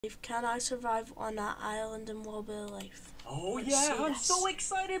Can I survive on that island in wobbly life? Oh yeah, I'm so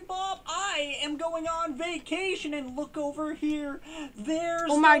excited, Bob. I am going on vacation and look over here. There's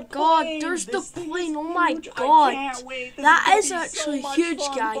oh my god, there's the plane. Oh my god. I can't wait. That is actually huge,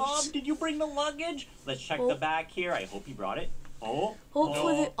 guys. Bob, did you bring the luggage? Let's check the back here. I hope you brought it.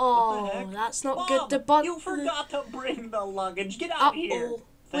 Hopefully, that's not Bob, good. You forgot to bring the luggage. Get out here.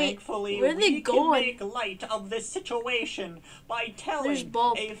 Thankfully, where are they we going? can make light of this situation by telling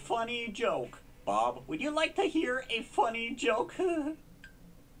a funny joke. Bob, would you like to hear a funny joke?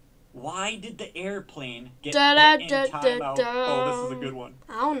 Why did the airplane get put in timeout? Oh, this is a good one.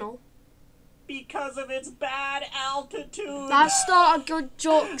 I don't know. Because of its bad altitude. That's not a good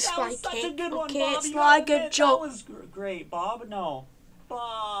joke, Spycakes. That was such a good one, okay, Bob. it's not a good joke. That was great, Bob. No.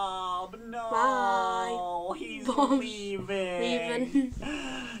 Bob, no. Bye. He's Bob's leaving.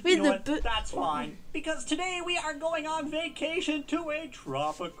 You know what? That's fine. Because today we are going on vacation to a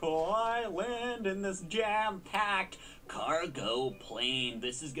tropical island in this jam-packed cargo plane.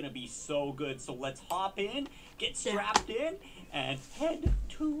 This is going to be so good. So let's hop in, get strapped in, and head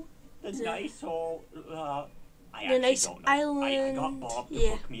to the nice old... I got Bob to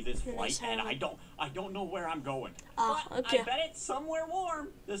book me this flight, and I don't know where I'm going. But I bet it's somewhere warm.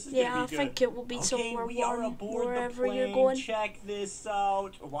 This is gonna be good. I think it will be somewhere we are warm aboard wherever the plane. you're going. Check this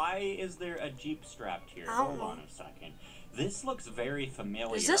out. Why is there a Jeep strapped here? Hold on a second. This looks very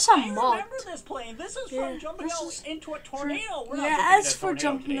familiar. Is this a mod? I remember this plane. This is from jumping out into a tornado. It's for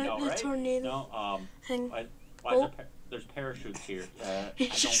jumping out into a tornado. No, why is there's parachutes here. I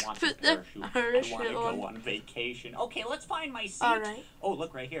don't want the parachute. I want to go on vacation. Okay, let's find my seat. Alright. Oh,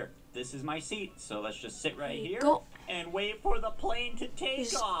 look right here. This is my seat. So let's just sit right here and wait for the plane to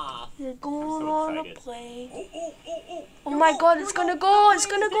take off. You're going on a plane. Oh my god, it's gonna go. It's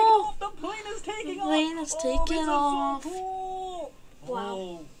gonna go. The plane is taking off. The plane is taking off. So cool. Wow.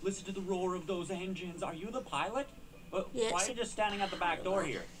 Oh, listen to the roar of those engines. Are you the pilot? Yes. Why are you just standing at the back door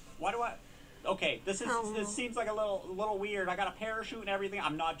here? Why do I... Okay, this seems like a little weird. I got a parachute and everything.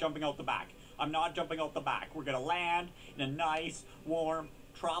 I'm not jumping out the back. I'm not jumping out the back. We're gonna land in a nice, warm,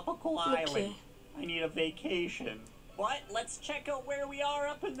 tropical island. I need a vacation. But let's check out where we are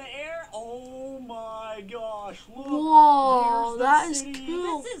up in the air. Oh my gosh! Look, whoa, that is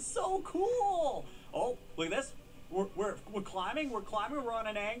cool. This is so cool. Oh, look at this. We're climbing. We're on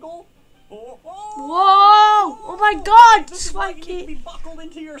an angle. Whoa! Oh my God! This is why you need to be buckled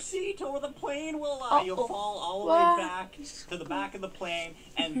into your seat, or the plane will you'll fall all the way back to the back of the plane,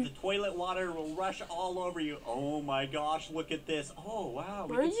 and the toilet water will rush all over you. Oh my gosh! Look at this! Oh wow!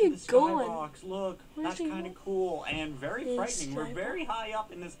 Where are you going? Skybox. Look, that's kind of cool and very frightening. We're very high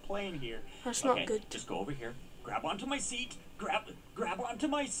up in this plane here. That's not good. Just go over here. Grab onto my seat. Grab onto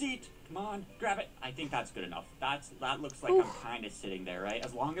my seat. Come on, grab it. I think that's good enough. That looks like I'm kind of sitting there, right?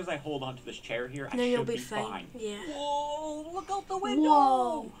 As long as I hold onto this chair here, I should be fine. Yeah. Whoa! Look out the window.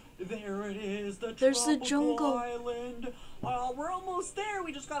 Whoa! There it is. There's the jungle island. We're almost there.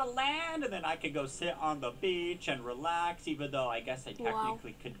 We just gotta land, and then I could go sit on the beach and relax. Even though I guess I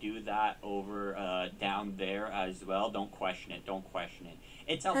technically could do that over down there as well. Don't question it. Don't question it.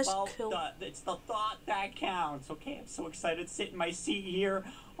 It's about it's the thought that counts. Okay, I'm so excited to sit in my seat here.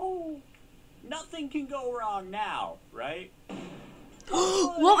 Oh, nothing can go wrong now, right?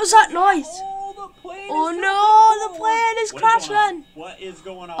 What was that noise? Oh no, the plane is crashing. What is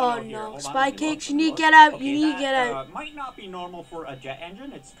going on? Oh no, Spycakes, you need to get out. You need to get out. Might not be normal for a jet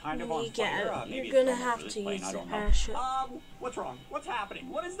engine. It's kind of on fire. You're gonna have to use the parachute. What's wrong? What's happening?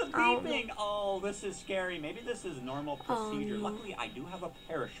 What is the beeping? Oh, this is scary. Maybe this is normal procedure. Luckily, I do have a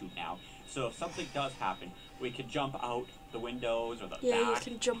parachute now, so if something does happen, we could jump out the windows or the back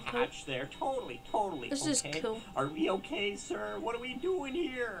hatch there. Totally. This is cool. Are we okay, sir? What are we doing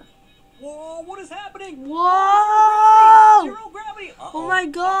here? Whoa, what is happening? Whoa! Zero gravity. Oh my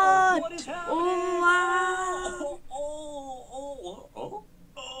God! What is happening? Oh wow!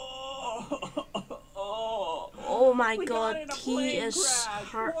 Oh my God, he is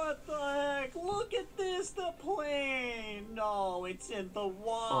hurt. What the heck? Look at this, the plane. No, it's in the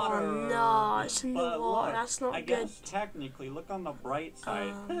water. Oh no, it's in the water. Look, that's not I good. guess technically, look on the bright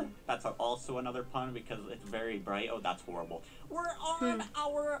side. That's also another pun because it's very bright. Oh, that's horrible. We're on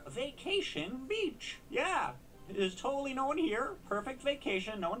our vacation beach. Yeah. There's totally no one here. Perfect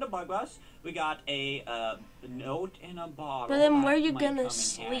vacation. No one to bug us. We got a note in a bottle. But then where are you gonna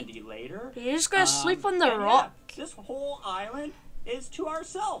sleep? Later. You're just gonna sleep on the rock. Yeah, this whole island is to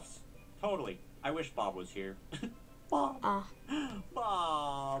ourselves. Totally. I wish Bob was here. Bob.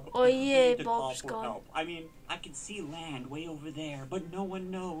 Bob. Oh yeah, Bob's gone. Help. I mean, I can see land way over there, but no one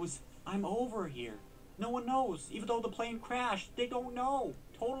knows I'm over here. No one knows. Even though the plane crashed, they don't know.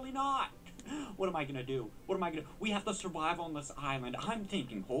 totally not. What am I gonna do? What am I gonna do? We have to survive on this island. I'm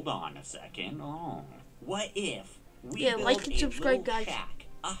thinking, hold on a second. Oh, what if we build like and a subscribe, little guys. shack,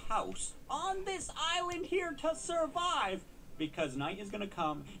 a house on this island here to survive? Because night is gonna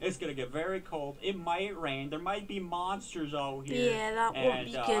come. It's gonna get very cold. It might rain. There might be monsters out here. Yeah, that won't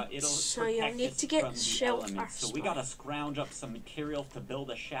be good. It'll So you protect need us to get from the shelter. elements. So we gotta scrounge up some materials to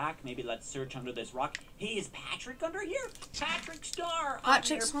build a shack. Maybe let's search under this rock. Hey, is Patrick under here? Patrick Star.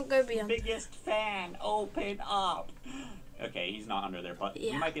 Patrick's not gonna be under. Biggest fan. Open up. Okay, he's not under there, but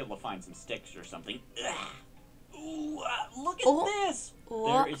we might be able to find some sticks or something. Ooh, look at this.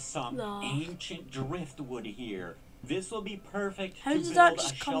 There is some ancient driftwood here. This will be perfect to build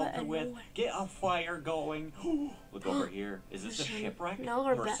a shelter with. Get a fire going. Look over here. Is this a shipwreck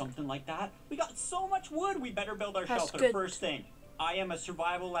or something like that? We got so much wood. We better build our shelter. First thing, I am a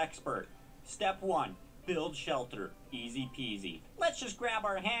survival expert. Step 1, build shelter. Easy peasy. Let's just grab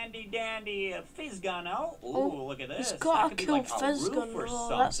our handy dandy fizz gun out. Ooh, look at this. It's got that could a be like cool a fizz roof gun. or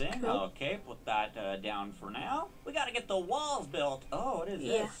That's something. cool. Okay, put that down for now. We gotta get the walls built. Oh, what is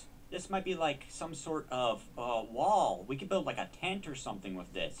this? This might be like some sort of wall. We could build like a tent or something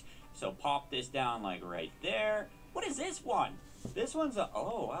with this. So pop this down like right there. What is this one? This one's a,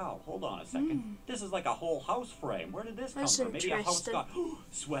 oh wow, hold on a second. This is like a whole house frame. Where did this come from? Maybe a house got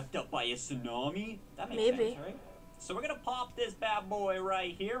swept up by a tsunami? That makes sense, right? So we're gonna pop this bad boy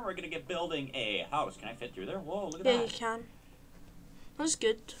right here. We're gonna get building a house. Can I fit through there? Whoa, look at that. Yeah, you can. That's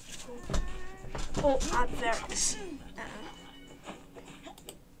good. Oh, adverts.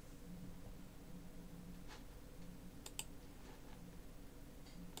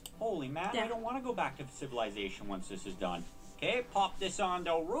 Holy man, I don't want to go back to civilization once this is done. Okay, pop this on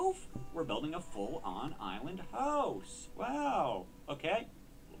the roof. We're building a full-on island house. Wow. Okay.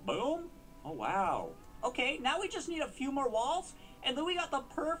 Boom. Oh, wow. Okay, now we just need a few more walls, and then we got the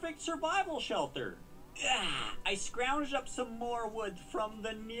perfect survival shelter. I scrounged up some more wood from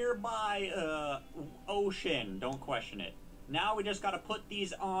the nearby ocean. Don't question it. Now we just gotta put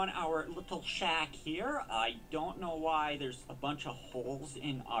these on our little shack here. I don't know why there's a bunch of holes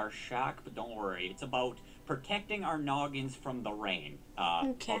in our shack, but don't worry. It's about protecting our noggins from the rain.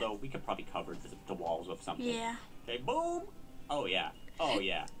 Although we could probably cover the walls with something. Yeah. Okay, boom. Oh, yeah. Oh,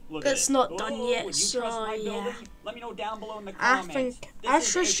 yeah. Look It's at it. not done yet, would you so trust my yeah. building? Let me know down below in the I comments. think, This I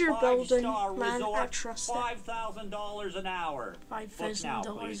is trust a your building, 5-star man. resort, I trust it. $5,000 an hour.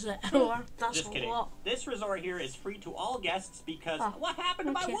 $5,000 an hour. That's Just a kidding. lot. This resort here is free to all guests because what happened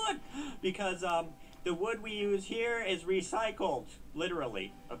to my wood? Because the wood we use here is recycled,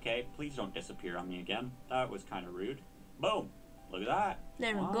 literally. Okay, please don't disappear on me again. That was kind of rude. Boom. Look at that.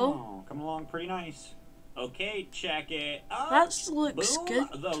 There we go. Coming along pretty nice. Okay, check it out. That looks good.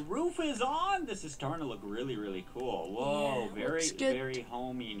 The roof is on. This is starting to look really, really cool. Whoa, Yeah, very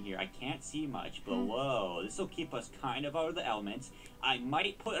homey in here. I can't see much, but whoa, this will keep us kind of out of the elements. I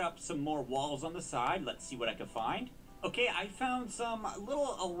might put up some more walls on the side. Let's see what I can find. Okay, I found some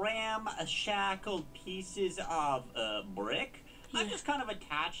little shackled pieces of brick. I'm just kind of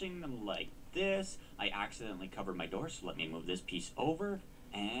attaching them like this. I accidentally covered my door, so let me move this piece over,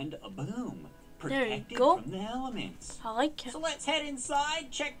 and boom. Protected from the elements. I like it. So let's head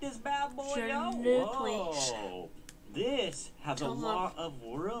inside, check this bad boy out. Whoa, this has a lot of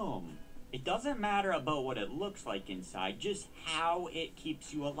room. It doesn't matter about what it looks like inside, just how it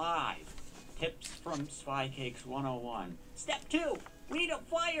keeps you alive. Tips from Spycakes 101. Step 2, we need a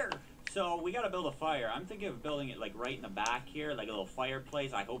fire. So we gotta build a fire. I'm thinking of building it like right in the back here, like a little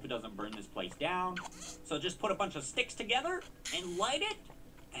fireplace. I hope it doesn't burn this place down. So just put a bunch of sticks together and light it.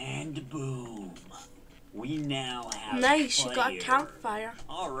 And boom. We now have nice, you got a campfire.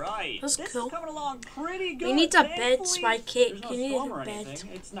 Alright. That's this cool. is coming along pretty good. You need a bed, Spycake. There's no You need storm a or bed. anything.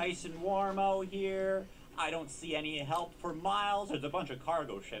 It's nice and warm out here. I don't see any help for miles. There's a bunch of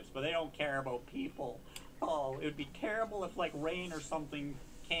cargo ships, but they don't care about people. Oh, it would be terrible if like rain or something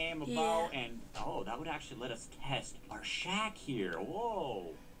came about and that would actually let us test our shack here.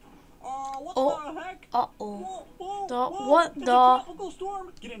 Whoa. What the heck? What the? Tropical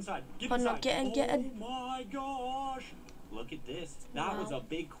storm? Get inside. Get inside. No, get in. Oh my gosh. Look at this. That was a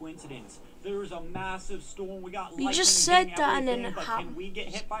big coincidence. There was a massive storm. We got lightning. You just said that and then it but happened. can we get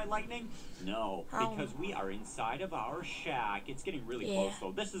hit by lightning? No, because we are inside of our shack. It's getting really close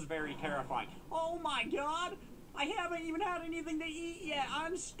though. This is very terrifying. Oh my god. I haven't even had anything to eat yet.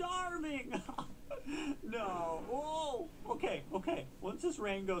 I'm starving. No. Whoa. Okay. Once this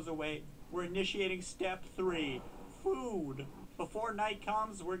rain goes away, we're initiating step 3. Food. Before night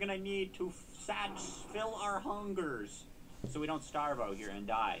comes, we're gonna need to fill our hungers so we don't starve out here and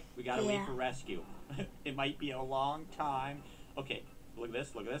die. We gotta wait for rescue. It might be a long time. Okay. look at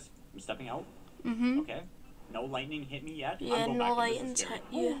this, look at this. I'm stepping out. Mm-hmm. Okay. No lightning hit me yet. Yeah, no lightning's hit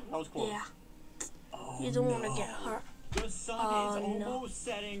you. That was close. Yeah. Oh, You don't want to get hurt. The sun is almost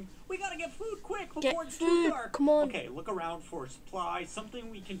setting. We gotta get food quick before it's food. too dark. Come on. Okay, look around for supplies, something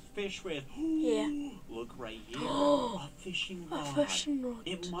we can fish with. Yeah. Look right here. A fishing rod. A fishing rod.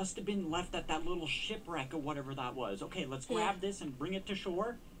 It must have been left at that little shipwreck or whatever that was. Okay, let's grab this and bring it to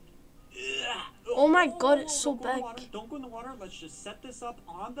shore. Oh my God, it's so don't go in the big. water. Don't go in the water. Let's just set this up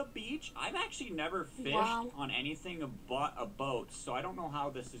on the beach. I've actually never fished on anything but a boat, so I don't know how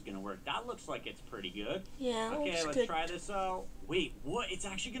this is going to work. That looks like it's pretty good. Yeah, okay, let's good. try this out. Wait, what? It's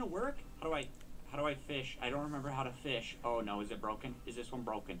actually going to work? How do I fish? I don't remember how to fish. Oh no, is it broken? Is this one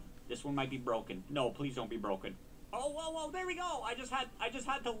broken? This one might be broken. No, please don't be broken. Oh, whoa, there we go. I just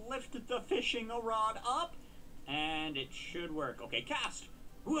had to lift the fishing rod up, and it should work. Okay, cast.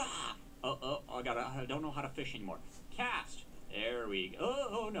 I don't know how to fish anymore. Cast. There we go.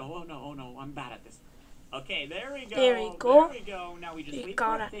 Oh no, I'm bad at this. Okay, there we go. There we go. There we go. Now we just wait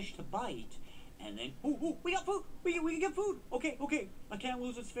for the fish to bite, and then we got food. We can get food. Okay. I can't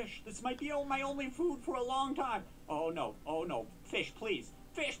lose this fish. This might be my only food for a long time. Oh no, fish, please.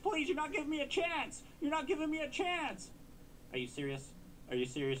 Fish, please. You're not giving me a chance. You're not giving me a chance. Are you serious? Are you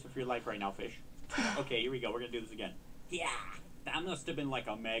serious with your life right now, fish? Okay, here we go. We're gonna do this again. Yeah. That must have been like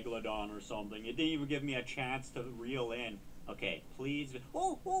a megalodon or something. It didn't even give me a chance to reel in. Okay, please.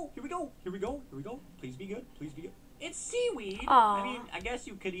 Oh, here we go. Please be good. It's seaweed. Aww. I mean, I guess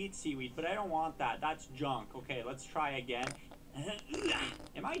you could eat seaweed, but I don't want that. That's junk. Okay, let's try again.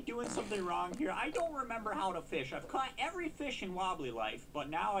 Am I doing something wrong here? I don't remember how to fish. I've caught every fish in Wobbly Life, but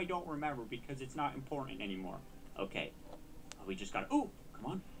now I don't remember because it's not important anymore. Okay, we just got. Ooh,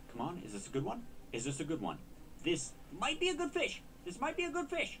 come on. Is this a good one? This might be a good fish.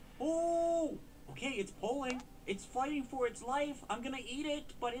 Oh, okay, it's pulling. It's fighting for its life. I'm gonna eat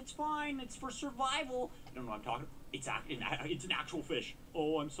it, but it's fine. It's for survival. I don't know what I'm talking about. It's an actual fish.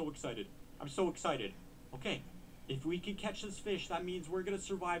 Oh, I'm so excited. Okay, if we can catch this fish, that means we're gonna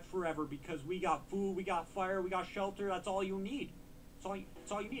survive forever because we got food, we got fire, we got shelter. That's all you need. It's all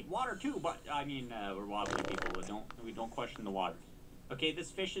you need. Water too, but I mean, we're wobbly people. We don't question the water. Okay, this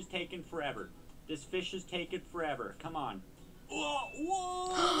fish is taking forever. Come on.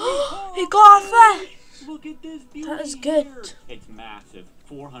 Whoa! He got a fish! Look at this beauty. That is good. Here. It's massive.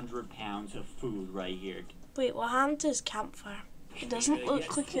 400 pounds of food right here. Wait, what happened to his campfire? It doesn't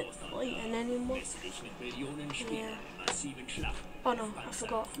look like it's lighting anymore. Yeah. Oh no, I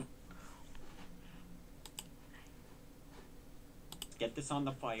forgot. Get this on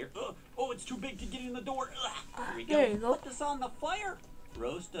the fire. Oh, it's too big to get in the door. There we go. There you go. Put this on the fire.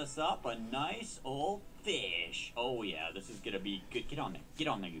 Roast us up a nice old fish. Oh yeah, this is gonna be good. Get on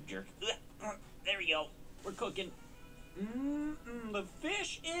there, you jerk. There we go. We're cooking. The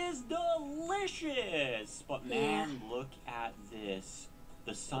fish is delicious. But man, look at this.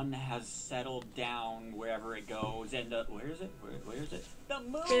 The sun has settled down wherever it goes, and where is it? Where is it? The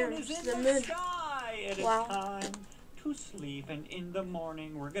moon is in the sky. It is time to sleep, and in the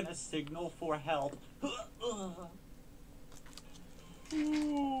morning we're gonna signal for help.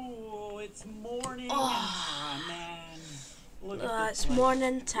 Ooh, it's morning. Oh, man. Look at this it's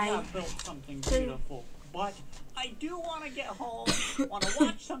morning time. I built something beautiful. But I do want to get home, want to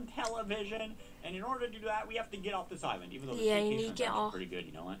watch some television, and in order to do that, we have to get off this island, even though this vacation is pretty good,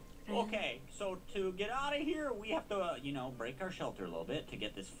 you know what? Okay, so to get out of here, we have to, break our shelter a little bit to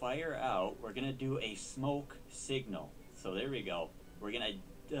get this fire out. We're going to do a smoke signal. So there we go. We're going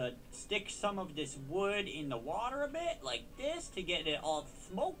to stick some of this wood in the water a bit, like this, to get it all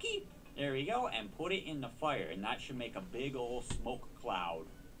smoky. There we go, and put it in the fire, and that should make a big old smoke cloud.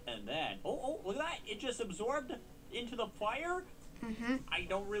 And then, oh, look at that, it just absorbed into the fire. I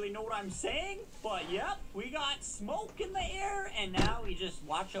don't really know what I'm saying, but yep, we got smoke in the air, and now we just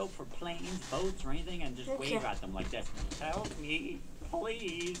watch out for planes, boats, or anything, and just wave at them like this. Help me,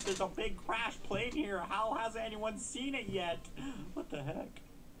 please, there's a big crash plane here. How hasn't anyone seen it yet? What the heck?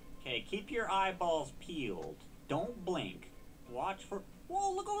 Okay, keep your eyeballs peeled. Don't blink. Watch for...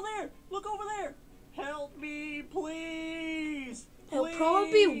 Whoa, look over there! Look over there! Help me, please! It'll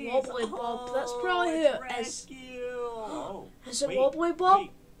probably be Wobbly Bob. That's probably who it is. Oh, is it Wobbly Bob?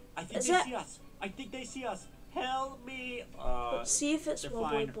 Wait. I think they see us. I think they see us. Help me. Let's see if it's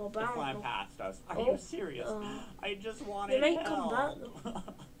Wobbly Bob. They're flying past us. Are you serious? I just wanted They might help. come back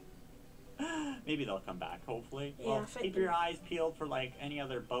though. Maybe they'll come back, hopefully. Yeah, well, keep your eyes peeled for like any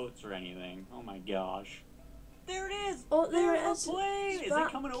other boats or anything. Oh my gosh. There it is! Oh, there it is. Plane. Is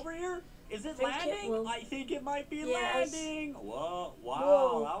it coming over here? Is it think landing? it will. I think it might be Yes. landing. Whoa, wow,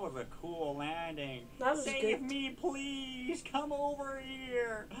 Whoa. that was a cool landing. That was Save good. me, please. Come over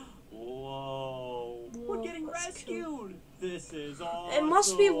here. Whoa. We're Whoa, getting that's rescued. cool. This is awesome. It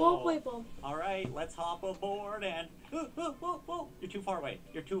must be wobbly, Bob. All right, let's hop aboard and... You're too far away.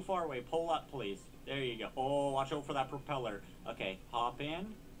 You're too far away. Pull up, please. There you go. Oh, watch out for that propeller. Okay, hop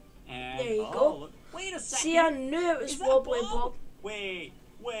in. And... There you go. Look. Wait a second. See, I knew it was Is that wobbly, Bob? Bob.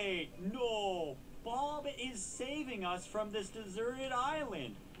 Wait, no. Bob is saving us from this deserted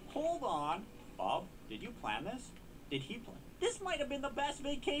island. Hold on. Bob, did you plan this? Did he plan? This might have been the best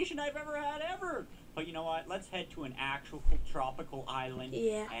vacation I've ever had ever. But you know what? Let's head to an actual tropical island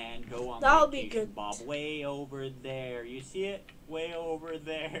and go on That'll vacation, be good. Bob. Way over there. You see it? Way over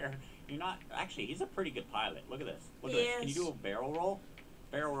there. You're not... Actually, he's a pretty good pilot. Look at this. Look at this. Can you do a barrel roll?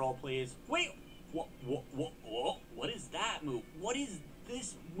 Barrel roll, please. Wait. What is that move? What is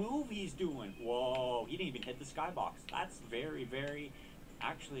this move he's doing? Whoa. He didn't even hit the skybox. That's very, very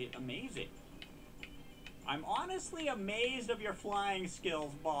actually amazing. I'm honestly amazed of your flying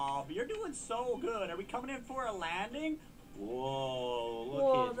skills, Bob. You're doing so good. Are we coming in for a landing? Whoa,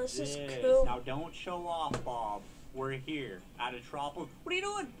 look at this. This is cool. Now don't show off, Bob. We're here at a tropical... What are you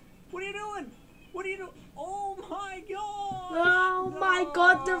doing? What are you doing? What are you doing? Oh my god! Oh my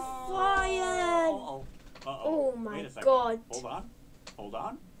god, they're flying! Uh-oh. Oh my Wait a second. god. Hold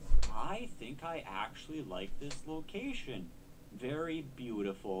on. I think I actually like this location. Very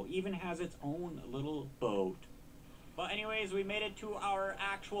beautiful. Even has its own little boat. But anyways, we made it to our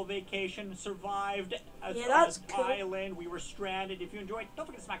actual vacation. Survived as that's cool. island. We were stranded. If you enjoyed, don't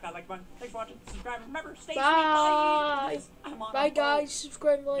forget to smack that like button. Thanks for watching. Subscribe. Remember, stay sweet. Bye. I'm on Bye, a boat. guys.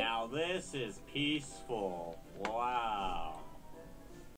 Subscribe, like. Now this is peaceful. Wow.